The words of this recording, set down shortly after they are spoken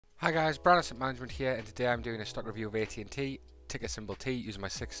Hi guys, Brown Asset Management here, and today I'm doing a stock review of AT&T, ticker symbol T, using my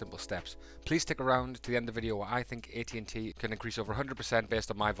 6 simple steps. Please stick around to the end of the video where I think AT&T can increase over 100%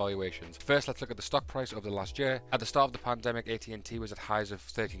 based on my valuations. First, let's look at the stock price over the last year. At the start of the pandemic, AT&T was at highs of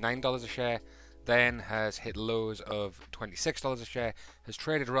 $39 a share, then has hit lows of $26 a share, has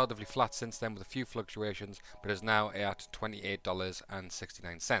traded relatively flat since then with a few fluctuations, but is now at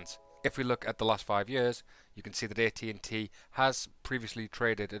 $28.69. If we look at the last 5 years, you can see that AT&T has previously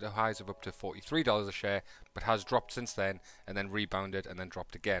traded at highs of up to $43 a share, but has dropped since then and then rebounded and then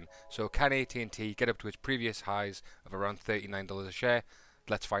dropped again. So can AT&T get up to its previous highs of around $39 a share?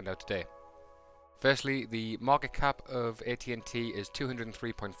 Let's find out today. Firstly, the market cap of AT&T is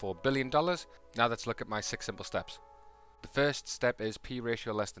 $203.4 billion. Now let's look at my 6 simple steps. The first step is P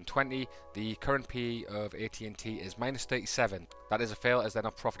ratio less than 20. The current P of AT&T is minus 37. That is a fail as they're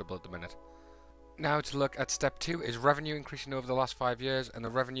not profitable at the minute. Now to look at step 2 is revenue increasing over the last 5 years, and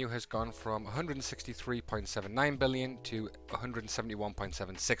the revenue has gone from $163.79 billion to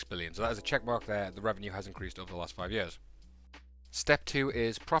 $171.76 billion. So that is a check mark there. The revenue has increased over the last 5 years. Step 2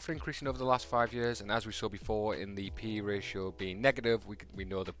 is profit increasing over the last 5 years, and as we saw before in the P ratio being negative, we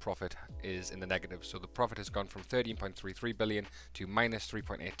know the profit is in the negative. So the profit has gone from $13.33 billion to minus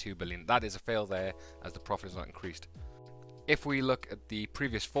 $3.82 billion. That is a fail there as the profit has not increased. If we look at the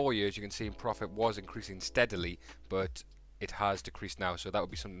previous 4 years, you can see profit was increasing steadily, but it has decreased now. So that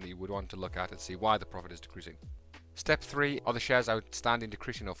would be something that you would want to look at and see why the profit is decreasing. Step 3 are the shares outstanding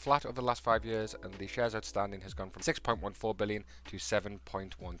decreasing or flat over the last 5 years, and the shares outstanding has gone from 6.14 billion to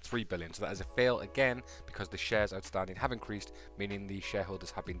 7.13 billion. So that is a fail again because the shares outstanding have increased, meaning the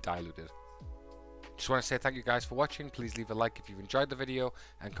shareholders have been diluted. Just want to say thank you guys for watching. Please leave a like if you've enjoyed the video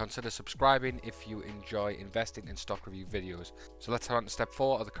and consider subscribing if you enjoy investing in stock review videos. So let's head on to step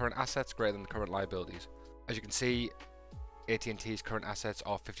 4 are the current assets greater than the current liabilities. As you can see, AT&T's current assets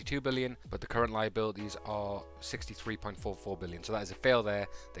are $52 billion, but the current liabilities are $63.44 billion. So that is a fail there.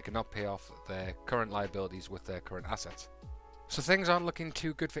 They cannot pay off their current liabilities with their current assets. So things aren't looking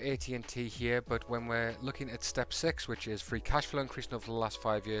too good for AT&T here, but when we're looking at step 6, which is free cash flow increasing over the last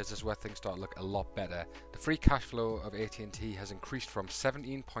 5 years, this is where things start to look a lot better. The free cash flow of AT&T has increased from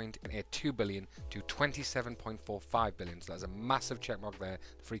 $17.82 billion to $27.45 billion. So that's a massive checkmark there.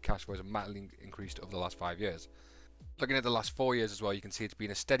 The free cash flow has massively increased over the last 5 years. Looking at the last 4 years as well, you can see it's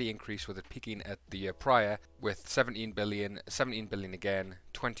been a steady increase with it peaking at the year prior with $17 billion again,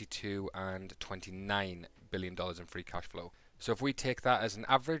 $22 and $29 billion in free cash flow. So if we take that as an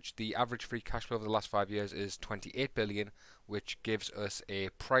average, the average free cash flow over the last 5 years is $28 billion, which gives us a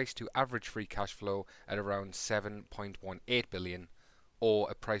price to average free cash flow at around $7.18 billion, or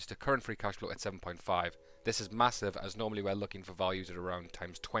a price to current free cash flow at 7.5. This is massive, as normally we're looking for values at around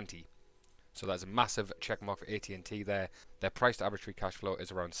times 20. So that's a massive check mark for AT&T there. Their price to average free cash flow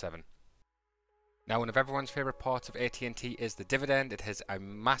is around 7. Now, one of everyone's favourite parts of AT&T is the dividend. It has a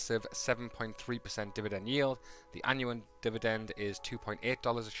massive 7.3% dividend yield. The annual dividend is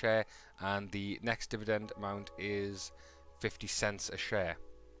 $2.8 a share, and the next dividend amount is 50 cents a share.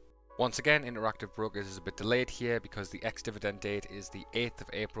 Once again, Interactive Brokers is a bit delayed here because the ex-dividend date is the 8th of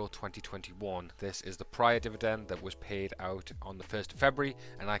April 2021. This is the prior dividend that was paid out on the 1st of February,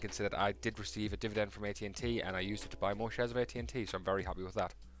 and I can say that I did receive a dividend from AT&T and I used it to buy more shares of AT&T, so I'm very happy with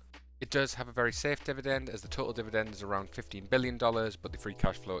that. It does have a very safe dividend, as the total dividend is around $15 billion, but the free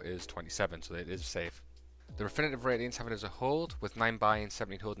cash flow is 27, so it is safe. The Refinitiv ratings have it as a hold, with 9 buying,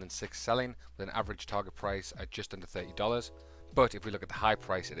 17 holding and 6 selling, with an average target price at just under $30. But if we look at the high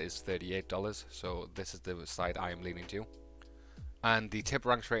price, it is $38, so this is the side I am leaning to. And the tip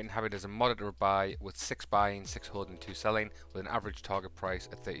ranks rating have it as a moderate buy with 6 buying, 6 holding, 2 selling, with an average target price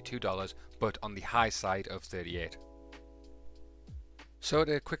at $32, but on the high side of $38. So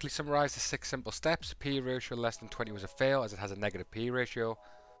to quickly summarise the 6 simple steps, P ratio less than 20 was a fail as it has a negative P ratio.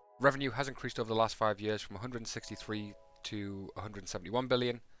 Revenue has increased over the last 5 years from 163 to 171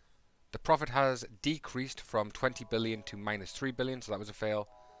 billion. The profit has decreased from 20 billion to minus 3 billion, so that was a fail.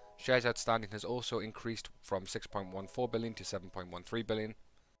 Shares outstanding has also increased from 6.14 billion to 7.13 billion.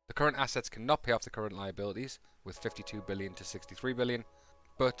 The current assets cannot pay off the current liabilities, with 52 billion to 63 billion.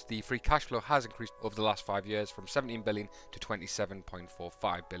 But the free cash flow has increased over the last 5 years from 17 billion to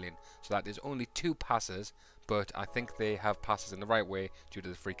 27.45 billion. So that is only 2 passes, but I think they have passes in the right way due to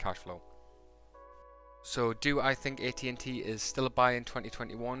the free cash flow. So do I think AT&T is still a buy in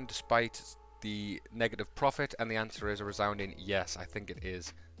 2021 despite the negative profit? And the answer is a resounding yes, I think it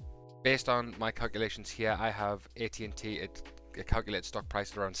is. Based on my calculations here, I have AT&T at a calculated stock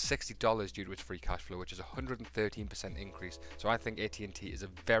price at around $60 due to its free cash flow, which is a 113% increase. So I think AT&T is a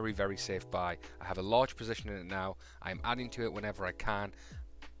very, very safe buy. I have a large position in it now. I'm adding to it whenever I can.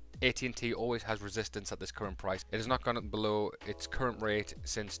 AT&T always has resistance at this current price. It has not gone up below its current rate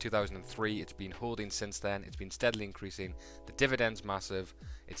since 2003. It's been holding since then. It's been steadily increasing. The dividend's massive.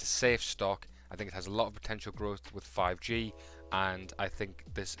 It's a safe stock. I think it has a lot of potential growth with 5G, and I think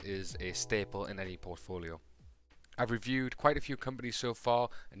this is a staple in any portfolio. I've reviewed quite a few companies so far,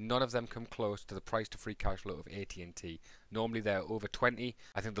 and none of them come close to the price to free cash flow of AT&T. Normally they're over 20.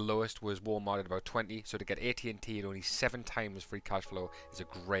 I think the lowest was Walmart at about 20, so to get AT&T at only 7 times free cash flow is a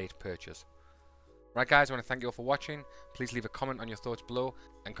great purchase. Right guys, I want to thank you all for watching. Please leave a comment on your thoughts below,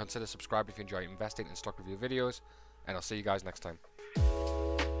 and consider subscribing if you enjoy investing in stock review videos, and I'll see you guys next time.